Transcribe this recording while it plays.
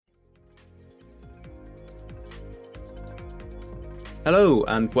Hello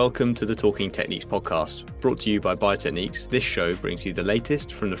and welcome to the Talking Techniques podcast. Brought to you by Biotechniques, this show brings you the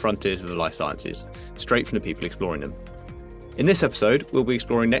latest from the frontiers of the life sciences, straight from the people exploring them. In this episode, we'll be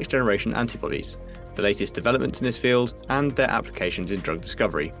exploring next-generation antibodies, the latest developments in this field and their applications in drug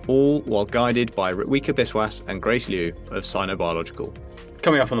discovery, all while guided by Ritwika Biswas and Grace Liu of Sinobiological.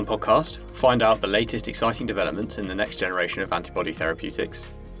 Coming up on the podcast, find out the latest exciting developments in the next generation of antibody therapeutics.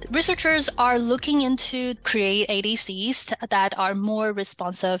 Researchers are looking into create ADCs that are more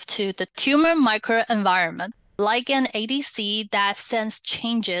responsive to the tumor microenvironment, like an ADC that sense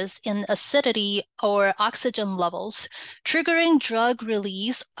changes in acidity or oxygen levels, triggering drug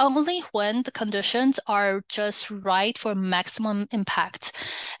release only when the conditions are just right for maximum impact.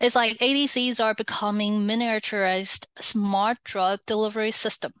 It's like ADCs are becoming miniaturized smart drug delivery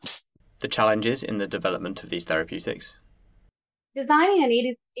systems. The challenges in the development of these therapeutics. Designing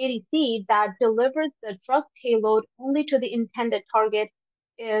an ADC that delivers the drug payload only to the intended target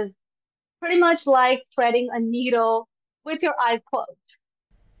is pretty much like threading a needle with your eyes closed.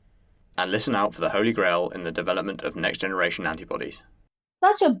 And listen out for the holy grail in the development of next-generation antibodies.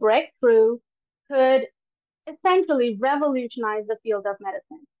 Such a breakthrough could essentially revolutionize the field of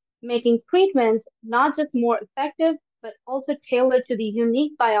medicine, making treatments not just more effective, but also tailored to the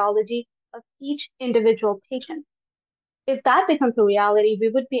unique biology of each individual patient. If that becomes a reality, we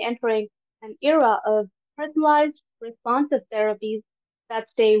would be entering an era of personalized, responsive therapies that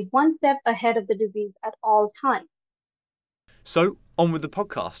stay one step ahead of the disease at all times. So, on with the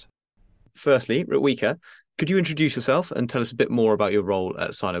podcast. Firstly, Ritwika, could you introduce yourself and tell us a bit more about your role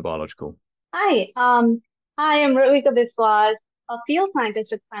at Sinobiological? Hi, I am Ritwika Biswas, a field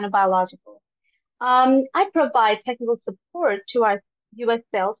scientist at Sinobiological. I provide technical support to our US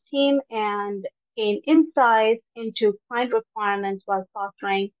sales team and gain insights into client requirements while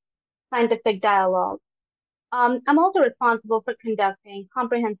fostering scientific dialogue. I'm also responsible for conducting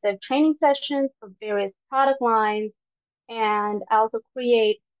comprehensive training sessions for various product lines, and I also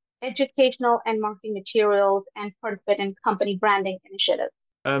create educational and marketing materials and participate in company branding initiatives.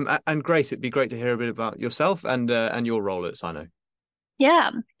 And Grace, it'd be great to hear a bit about yourself and your role at Sino.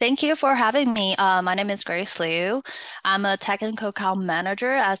 Yeah, thank you for having me. My name is Grace Liu. I'm a technical account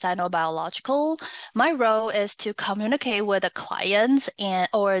manager at Sinobiological. My role is to communicate with the clients and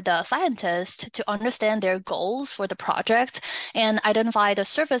or the scientists to understand their goals for the project and identify the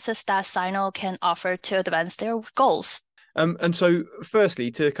services that Sino can offer to advance their goals. And so,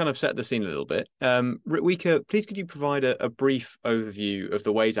 firstly, to kind of set the scene a little bit, Ritwika, please could you provide a brief overview of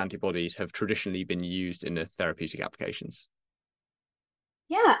the ways antibodies have traditionally been used in the therapeutic applications?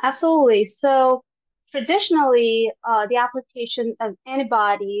 Yeah, absolutely. So traditionally, the application of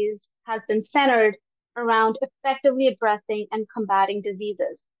antibodies has been centered around effectively addressing and combating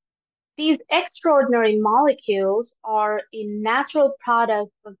diseases. These extraordinary molecules are a natural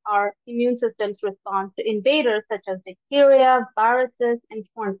product of our immune system's response to invaders such as bacteria, viruses, and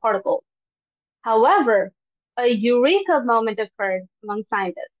foreign particles. However, a eureka moment occurred among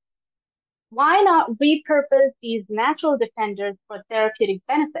scientists. Why not repurpose these natural defenders for therapeutic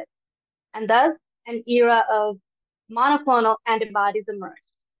benefits? And thus, an era of monoclonal antibodies emerged.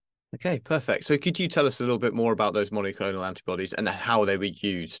 Okay, perfect. So could you tell us a little bit more about those monoclonal antibodies and how they were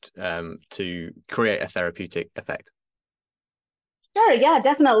used to create a therapeutic effect? Sure, yeah,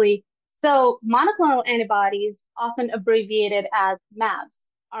 definitely. So monoclonal antibodies, often abbreviated as MABs,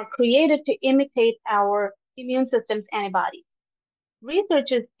 are created to imitate our immune system's antibodies.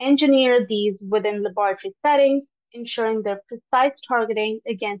 Researchers engineer these within laboratory settings, ensuring their precise targeting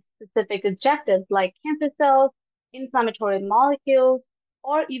against specific objectives like cancer cells, inflammatory molecules,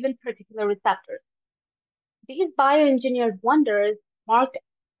 or even particular receptors. These bioengineered wonders marked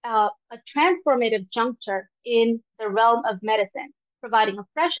a transformative juncture in the realm of medicine, providing a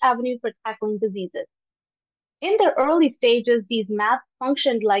fresh avenue for tackling diseases. In their early stages, these maps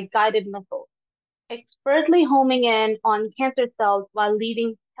functioned like guided missiles, expertly homing in on cancer cells while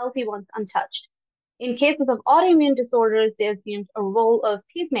leaving healthy ones untouched. In cases of autoimmune disorders, they assumed a role of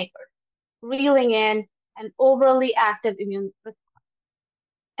peacemakers, reeling in an overly active immune response.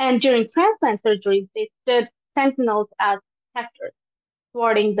 And during transplant surgeries, they stood sentinels as protectors,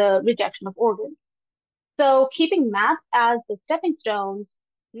 thwarting the rejection of organs. So keeping MAPs as the stepping stones,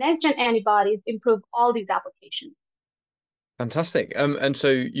 next-gen antibodies improve all these applications. Fantastic. And so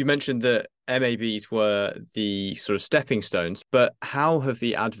you mentioned that MABs were the sort of stepping stones, but how have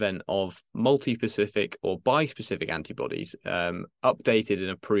the advent of multi-specific or bispecific antibodies updated and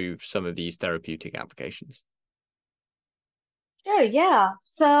improved some of these therapeutic applications? Sure, yeah.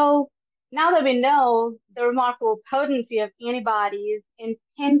 So now that we know the remarkable potency of antibodies in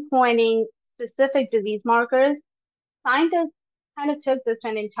pinpointing specific disease markers, scientists kind of took this to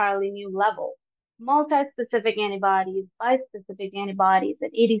an entirely new level. Multi-specific antibodies, bispecific antibodies,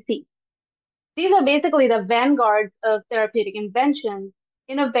 and ADCs. These are basically the vanguards of therapeutic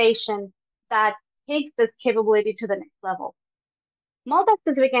innovation that takes this capability to the next level.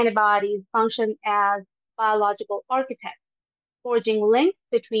 Multi-specific antibodies function as biological architects, forging links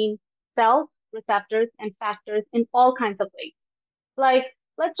between cells, receptors, and factors in all kinds of ways. Like,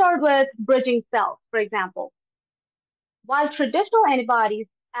 let's start with bridging cells, for example. While traditional antibodies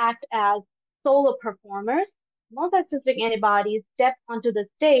act as solo performers, multi-specific antibodies step onto the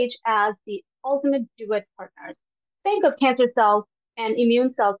stage as the ultimate duet partners. Think of cancer cells and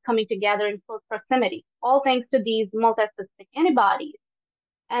immune cells coming together in close proximity, all thanks to these multi-specific antibodies.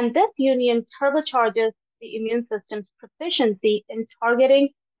 And this union turbocharges the immune system's proficiency in targeting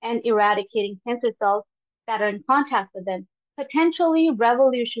and eradicating cancer cells that are in contact with them, potentially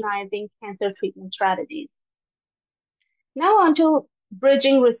revolutionizing cancer treatment strategies. Now on to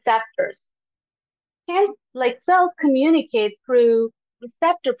bridging receptors. Cells communicate through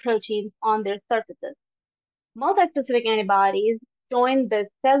receptor proteins on their surfaces. Multi-specific antibodies join the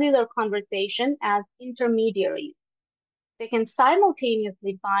cellular conversation as intermediaries. They can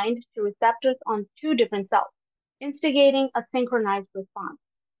simultaneously bind to receptors on two different cells, instigating a synchronized response.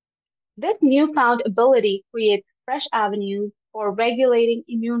 This newfound ability creates fresh avenues for regulating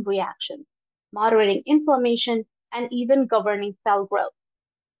immune reactions, moderating inflammation, and even governing cell growth.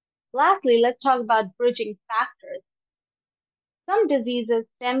 Lastly, let's talk about bridging factors. Some diseases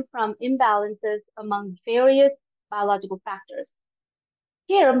stem from imbalances among various biological factors.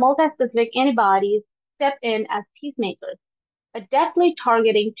 Here, multispecific antibodies step in as peacemakers, adeptly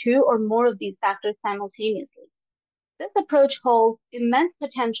targeting two or more of these factors simultaneously. This approach holds immense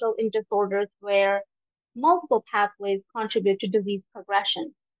potential in disorders where multiple pathways contribute to disease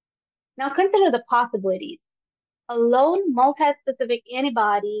progression. Now consider the possibilities. A lone multi-specific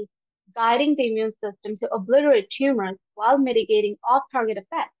antibody guiding the immune system to obliterate tumors while mitigating off-target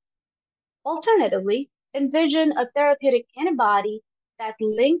effects. Alternatively, envision a therapeutic antibody that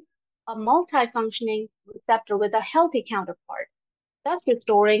links a multifunctioning receptor with a healthy counterpart, thus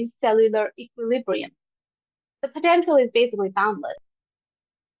restoring cellular equilibrium. The potential is basically boundless.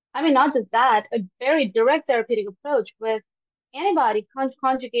 I mean, not just that, a very direct therapeutic approach with antibody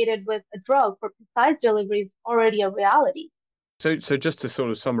conjugated with a drug for precise delivery is already a reality. So just to sort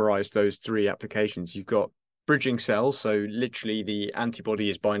of summarize those three applications, you've got bridging cells. So literally the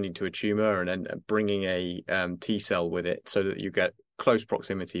antibody is binding to a tumor and then bringing a T cell with it so that you get close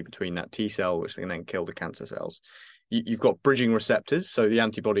proximity between that T cell, which can then kill the cancer cells. You've got bridging receptors. So the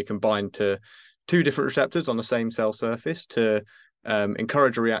antibody can bind to two different receptors on the same cell surface to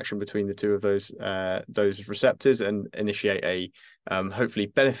encourage a reaction between the two of those receptors and initiate a hopefully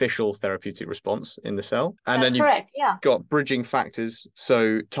beneficial therapeutic response in the cell. And That's then correct, got bridging factors,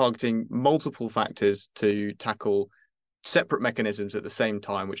 so targeting multiple factors to tackle separate mechanisms at the same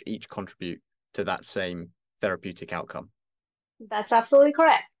time, which each contribute to that same therapeutic outcome. That's absolutely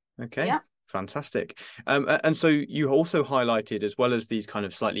correct. Okay. Yeah. Fantastic. And so you also highlighted, as well as these kind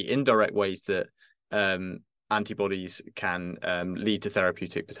of slightly indirect ways that antibodies can lead to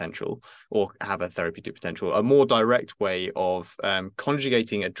therapeutic potential or have a therapeutic potential, a more direct way of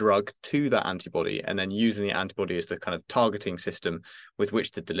conjugating a drug to that antibody and then using the antibody as the kind of targeting system with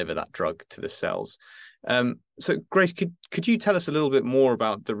which to deliver that drug to the cells. So Grace, could you tell us a little bit more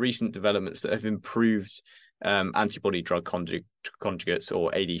about the recent developments that have improved antibody drug conjugates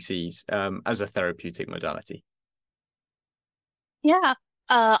or ADCs as a therapeutic modality? Yeah,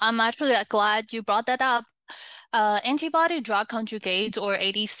 I'm actually glad you brought that up. Antibody drug conjugates or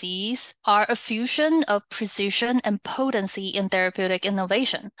ADCs are a fusion of precision and potency in therapeutic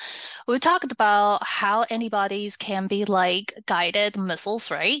innovation. We talked about how antibodies can be like guided missiles,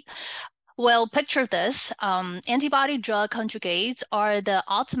 right? Well, picture this. Antibody drug conjugates are the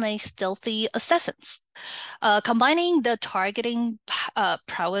ultimate stealthy assassins, combining the targeting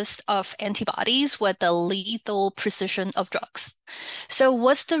prowess of antibodies with the lethal precision of drugs. So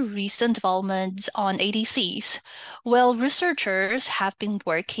what's the recent development on ADCs? Well, researchers have been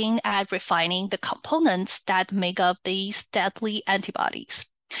working at refining the components that make up these deadly antibodies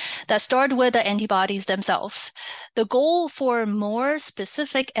that start with the antibodies themselves. The goal for more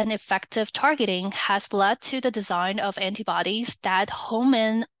specific and effective targeting has led to the design of antibodies that home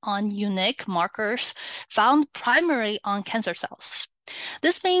in on unique markers found primarily on cancer cells.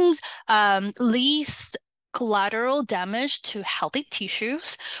 This means least collateral damage to healthy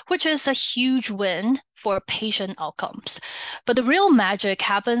tissues, which is a huge win for patient outcomes. But the real magic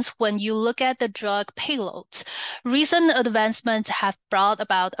happens when you look at the drug payloads. Recent advancements have brought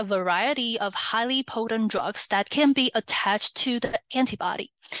about a variety of highly potent drugs that can be attached to the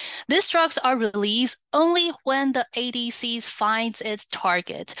antibody. These drugs are released only when the ADC finds its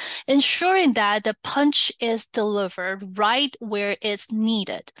target, ensuring that the punch is delivered right where it's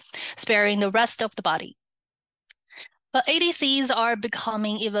needed, sparing the rest of the body. But ADCs are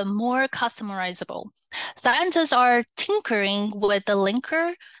becoming even more customizable. Scientists are tinkering with the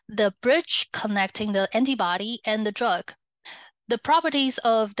linker, the bridge connecting the antibody and the drug. The properties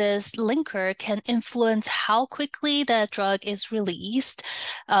of this linker can influence how quickly the drug is released,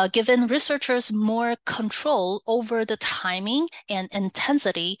 giving researchers more control over the timing and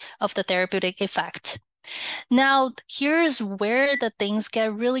intensity of the therapeutic effect. Now, here's where the things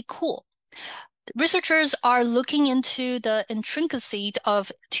get really cool. Researchers are looking into the intricacies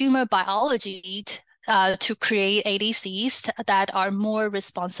of tumor biology to create ADCs that are more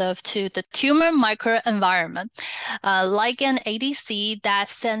responsive to the tumor microenvironment, like an ADC that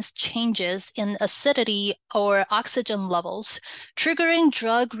sense changes in acidity or oxygen levels, triggering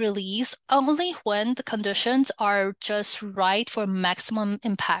drug release only when the conditions are just right for maximum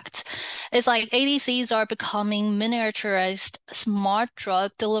impact. It's like ADCs are becoming miniaturized smart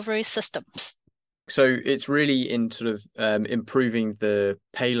drug delivery systems. So it's really in sort of improving the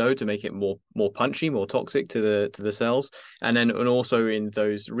payload to make it more punchy, more toxic to the cells, and also in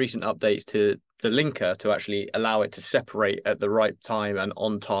those recent updates to the linker to actually allow it to separate at the right time and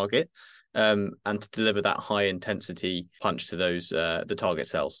on target, and to deliver that high intensity punch to those the target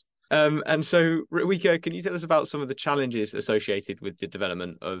cells. And so, Rika, can you tell us about some of the challenges associated with the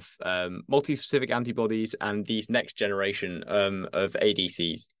development of multi-specific antibodies and these next generation of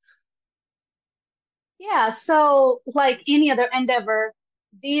ADCs? Yeah, so like any other endeavor,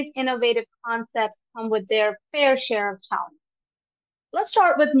 these innovative concepts come with their fair share of challenges. Let's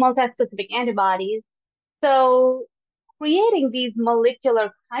start with multi-specific antibodies. So creating these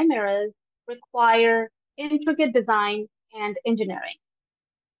molecular chimeras require intricate design and engineering.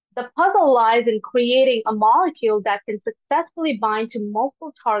 The puzzle lies in creating a molecule that can successfully bind to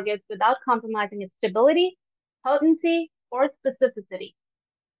multiple targets without compromising its stability, potency, or specificity.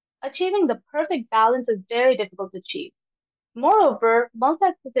 Achieving the perfect balance is very difficult to achieve. Moreover,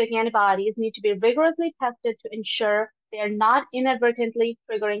 multi-specific antibodies need to be rigorously tested to ensure they are not inadvertently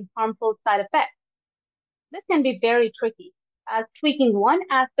triggering harmful side effects. This can be very tricky, as tweaking one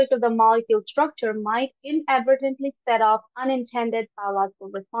aspect of the molecule structure might inadvertently set off unintended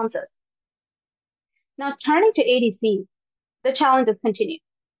biological responses. Now, turning to ADCs, the challenges continue.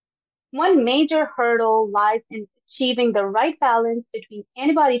 One major hurdle lies in achieving the right balance between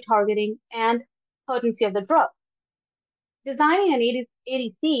antibody targeting and potency of the drug. Designing an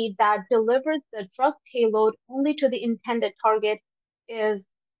ADC that delivers the drug payload only to the intended target is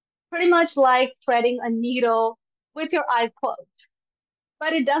pretty much like threading a needle with your eyes closed.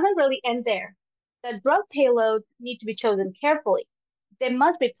 But it doesn't really end there. The drug payloads need to be chosen carefully. They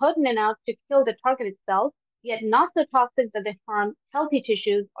must be potent enough to kill the target itself, yet not so toxic that they harm healthy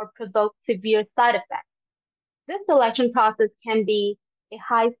tissues or provoke severe side effects. This selection process can be a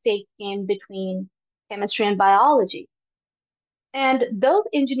high-stakes game between chemistry and biology. And those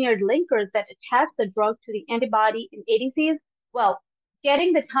engineered linkers that attach the drug to the antibody in ADCs, well,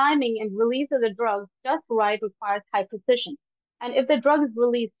 getting the timing and release of the drug just right requires high precision. And if the drug is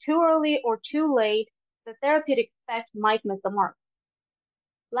released too early or too late, the therapeutic effect might miss the mark.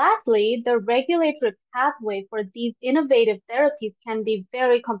 Lastly, the regulatory pathway for these innovative therapies can be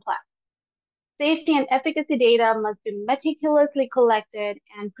very complex. Safety and efficacy data must be meticulously collected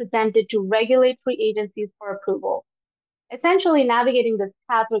and presented to regulatory agencies for approval. Essentially, navigating this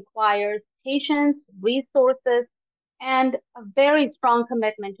path requires patience, resources, and a very strong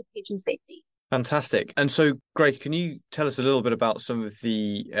commitment to patient safety. Fantastic. And so, Grace, can you tell us a little bit about some of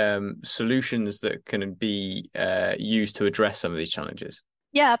the solutions that can be used to address some of these challenges?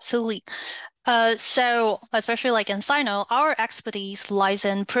 Yeah, absolutely. So especially like in Sino, our expertise lies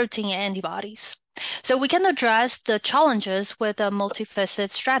in protein antibodies. So we can address the challenges with multifaceted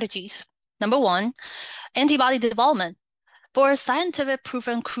strategies. Number one, antibody development. For scientific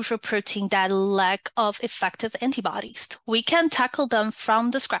proven crucial protein that lack of effective antibodies, we can tackle them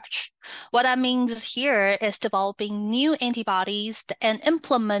from the scratch. What that means here is developing new antibodies and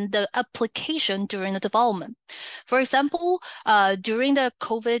implement the application during the development. For example, during the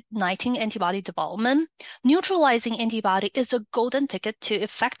COVID-19 antibody development, neutralizing antibody is a golden ticket to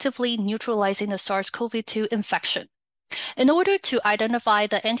effectively neutralizing the SARS-CoV-2 infection. In order to identify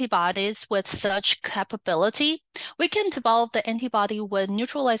the antibodies with such capability, we can develop the antibody with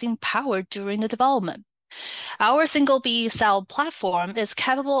neutralizing power during the development. Our single B cell platform is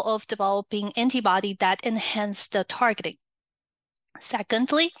capable of developing antibody that enhance the targeting.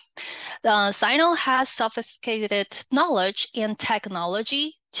 Secondly, Sino has sophisticated knowledge and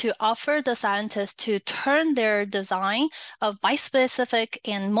technology to offer the scientists to turn their design of bispecific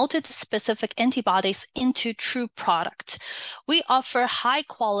and multispecific antibodies into true products. We offer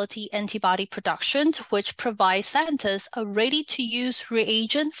high-quality antibody production, which provides scientists a ready-to-use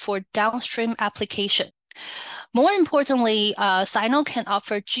reagent for downstream application. More importantly, Sino can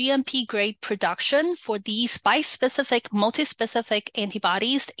offer GMP-grade production for these bispecific, multispecific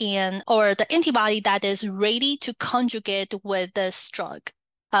antibodies or the antibody that is ready to conjugate with this drug.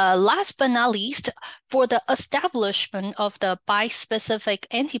 Last but not least, for the establishment of the bispecific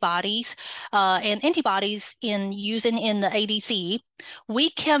antibodies and antibodies using in the ADC, we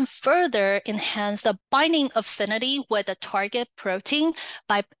can further enhance the binding affinity with the target protein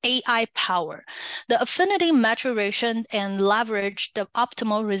by AI power. The affinity maturation and leverage the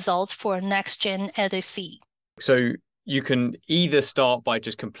optimal results for next-gen ADC. So you can either start by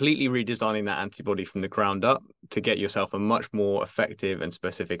just completely redesigning that antibody from the ground up to get yourself a much more effective and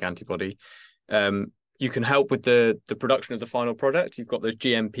specific antibody. You can help with the production of the final product. You've got those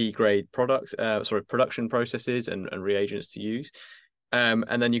GMP grade production processes and reagents to use.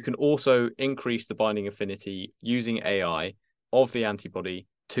 And then you can also increase the binding affinity using AI of the antibody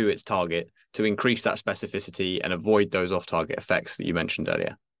to its target to increase that specificity and avoid those off-target effects that you mentioned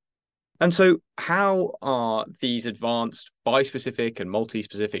earlier. And so how are these advanced bispecific and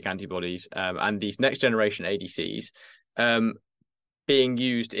multi-specific antibodies and these next generation ADCs being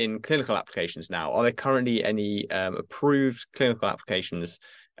used in clinical applications now? Are there currently any approved clinical applications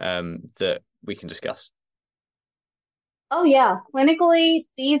that we can discuss? Oh yeah, clinically,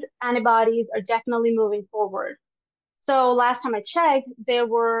 these antibodies are definitely moving forward. So last time I checked, there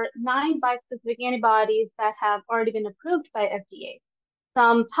were 9 bispecific antibodies that have already been approved by FDA.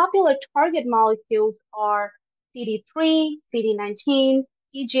 Some popular target molecules are CD3, CD19,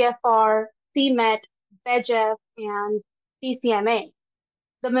 EGFR, c-Met, VEGF, and BCMA.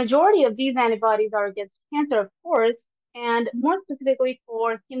 The majority of these antibodies are against cancer, of course, and more specifically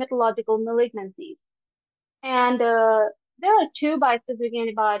for hematological malignancies. And there are 2 bispecific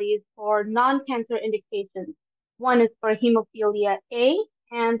antibodies for non-cancer indications. One is for hemophilia A,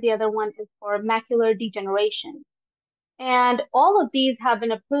 and the other one is for macular degeneration. And all of these have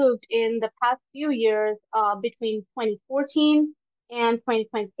been approved in the past few years between 2014 and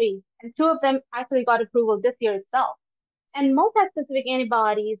 2023. And 2 of them actually got approval this year itself. And multi-specific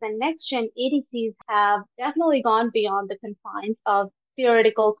antibodies and next-gen ADCs have definitely gone beyond the confines of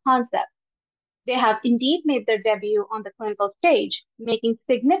theoretical concepts. They have indeed made their debut on the clinical stage, making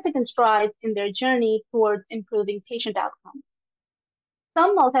significant strides in their journey towards improving patient outcomes.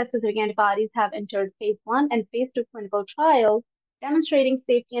 Some multi-specific antibodies have entered phase 1 and phase 2 clinical trials, demonstrating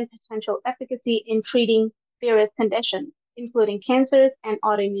safety and potential efficacy in treating various conditions, including cancers and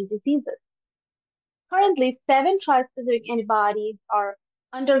autoimmune diseases. Currently, 7 trispecific antibodies are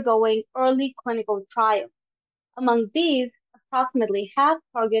undergoing early clinical trials. Among these, approximately half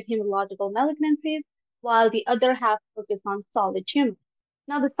target hematological malignancies, while the other half focus on solid tumors.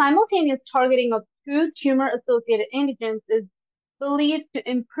 Now, the simultaneous targeting of 2 tumor-associated antigens is believed to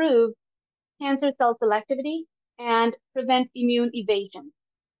improve cancer cell selectivity and prevent immune evasion.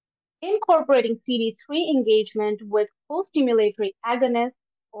 Incorporating CD3 engagement with co-stimulatory agonists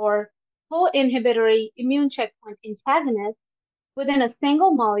or co-inhibitory immune checkpoint antagonists within a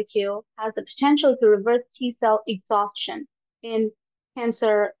single molecule has the potential to reverse T-cell exhaustion in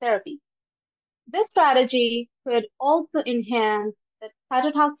cancer therapy. This strategy could also enhance the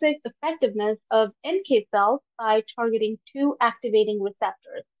cytotoxic effectiveness of NK cells by targeting 2 activating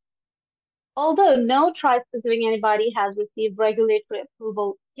receptors. Although no trispecific antibody has received regulatory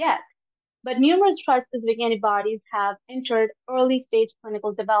approval yet, but numerous trispecific antibodies have entered early stage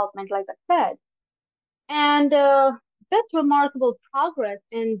clinical development, like I said. And this remarkable progress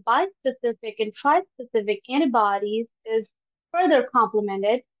in bispecific and trispecific antibodies is further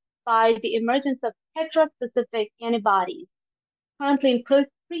complemented by the emergence of tetraspecific antibodies, currently in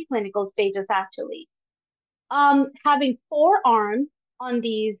preclinical stages, actually. Having 4 arms on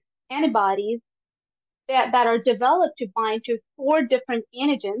these antibodies that are developed to bind to 4 different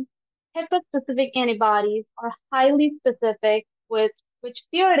antigens, tetraspecific antibodies are highly specific, which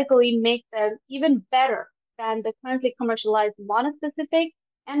theoretically make them even better than the currently commercialized monospecific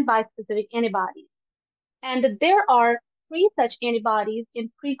and bispecific antibodies. And there are 3 such antibodies in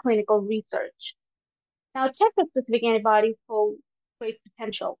preclinical research. Now, tetra-specific antibodies hold great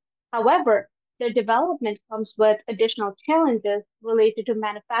potential. However, their development comes with additional challenges related to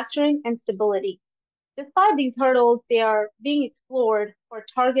manufacturing and stability. Despite these hurdles, they are being explored for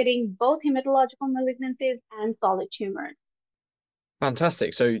targeting both hematological malignancies and solid tumors.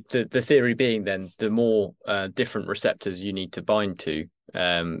 Fantastic. So the theory being then, the more different receptors you need to bind to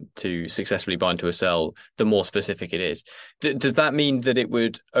successfully bind to a cell, the more specific it is. Does that mean that it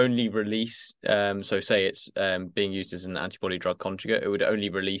would only release, so say it's being used as an antibody drug conjugate, it would only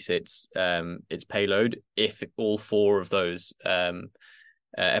release its payload if all four of those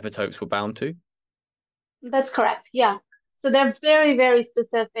epitopes were bound to? That's correct. Yeah. So they're very, very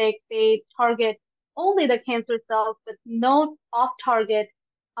specific. They target only the cancer cells with no off-target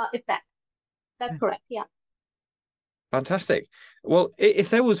effect. That's correct. Yeah. Fantastic. Well,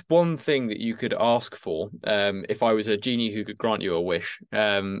 if there was one thing that you could ask for, if I was a genie who could grant you a wish,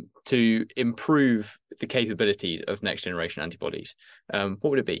 to improve the capabilities of next generation antibodies, what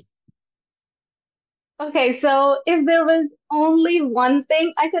would it be? Okay. So if there was only one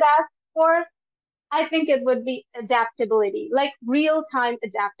thing I could ask for, I think it would be adaptability, like real-time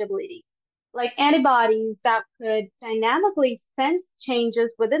adaptability, like antibodies that could dynamically sense changes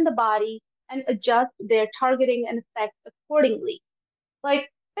within the body and adjust their targeting and effects accordingly. Like,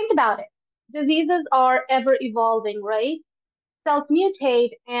 think about it. Diseases are ever evolving, right? Cells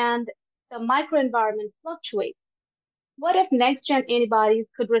mutate and the microenvironment fluctuates. What if next-gen antibodies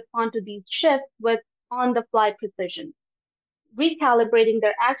could respond to these shifts with on-the-fly precision, recalibrating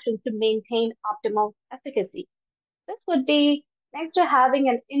their actions to maintain optimal efficacy? This would be next to having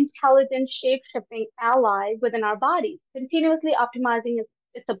an intelligent shape-shifting ally within our bodies, continuously optimizing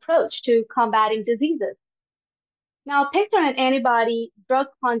its approach to combating diseases. Now, picture an antibody drug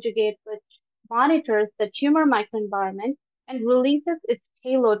conjugate which monitors the tumor microenvironment and releases its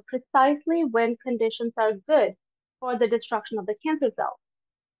payload precisely when conditions are good for the destruction of the cancer cells.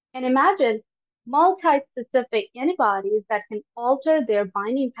 And imagine multi-specific antibodies that can alter their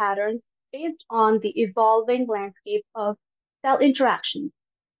binding patterns based on the evolving landscape of cell interactions.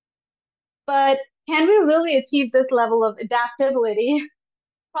 But can we really achieve this level of adaptability?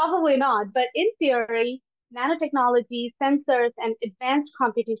 Probably not, but in theory, nanotechnology, sensors, and advanced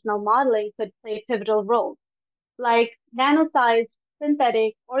computational modeling could play pivotal roles, like nano-sized,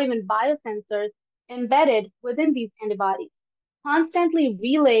 synthetic, or even biosensors embedded within these antibodies, constantly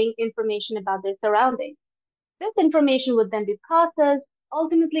relaying information about their surroundings. This information would then be processed,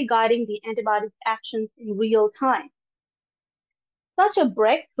 ultimately guiding the antibody's actions in real time. Such a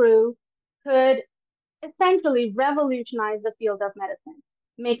breakthrough could essentially revolutionize the field of medicine,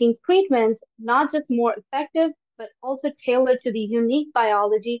 making treatments not just more effective, but also tailored to the unique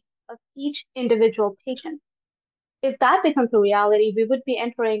biology of each individual patient. If that becomes a reality, we would be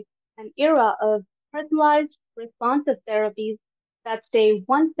entering an era of personalized, responsive therapies that stay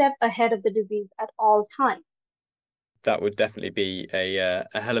one step ahead of the disease at all times. That would definitely be a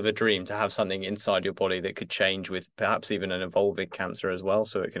hell of a dream, to have something inside your body that could change with perhaps even an evolving cancer as well,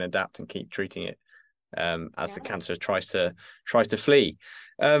 so it can adapt and keep treating it as the cancer tries to flee.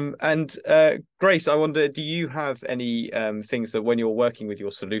 And Grace, I wonder, do you have any things that when you're working with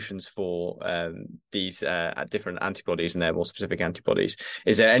your solutions for these different antibodies, and they're more specific antibodies,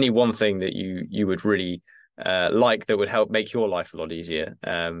 is there any one thing that you would really like that would help make your life a lot easier,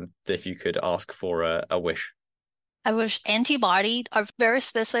 if you could ask for a wish? I wish antibodies are very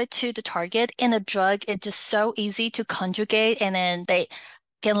specific to the target. In a drug, it's just so easy to conjugate, and then they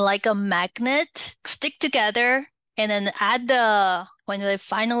can, like a magnet, stick together, and then when they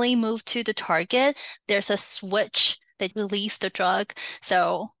finally move to the target, there's a switch that release the drug.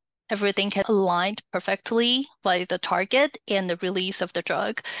 So everything can align perfectly by the target and the release of the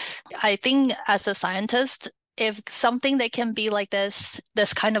drug. I think as a scientist, if something that can be like this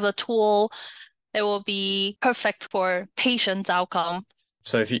kind of a tool, it will be perfect for patients' outcome.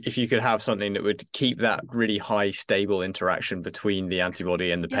 So if you could have something that would keep that really high stable interaction between the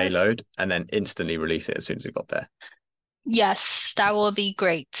antibody and the payload, and then instantly release it as soon as it got there. Yes, that will be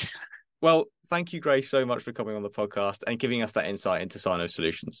great. Well, thank you, Grace, so much for coming on the podcast and giving us that insight into Sino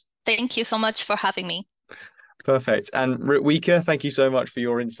Solutions. Thank you so much for having me. Perfect. And Ritvika, thank you so much for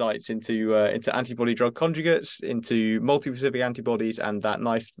your insights into antibody drug conjugates, into multi-specific antibodies, and that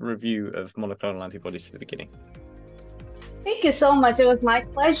nice review of monoclonal antibodies at the beginning. Thank you so much. It was my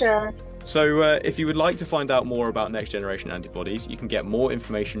pleasure. So if you would like to find out more about next generation antibodies, you can get more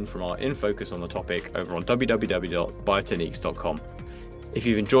information from our In Focus on the topic over on www.biotechniques.com. If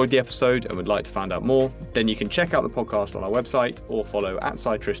you've enjoyed the episode and would like to find out more, then you can check out the podcast on our website or follow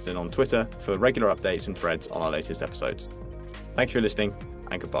 @SciTristan on Twitter for regular updates and threads on our latest episodes. Thank you for listening,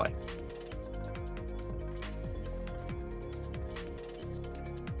 and goodbye.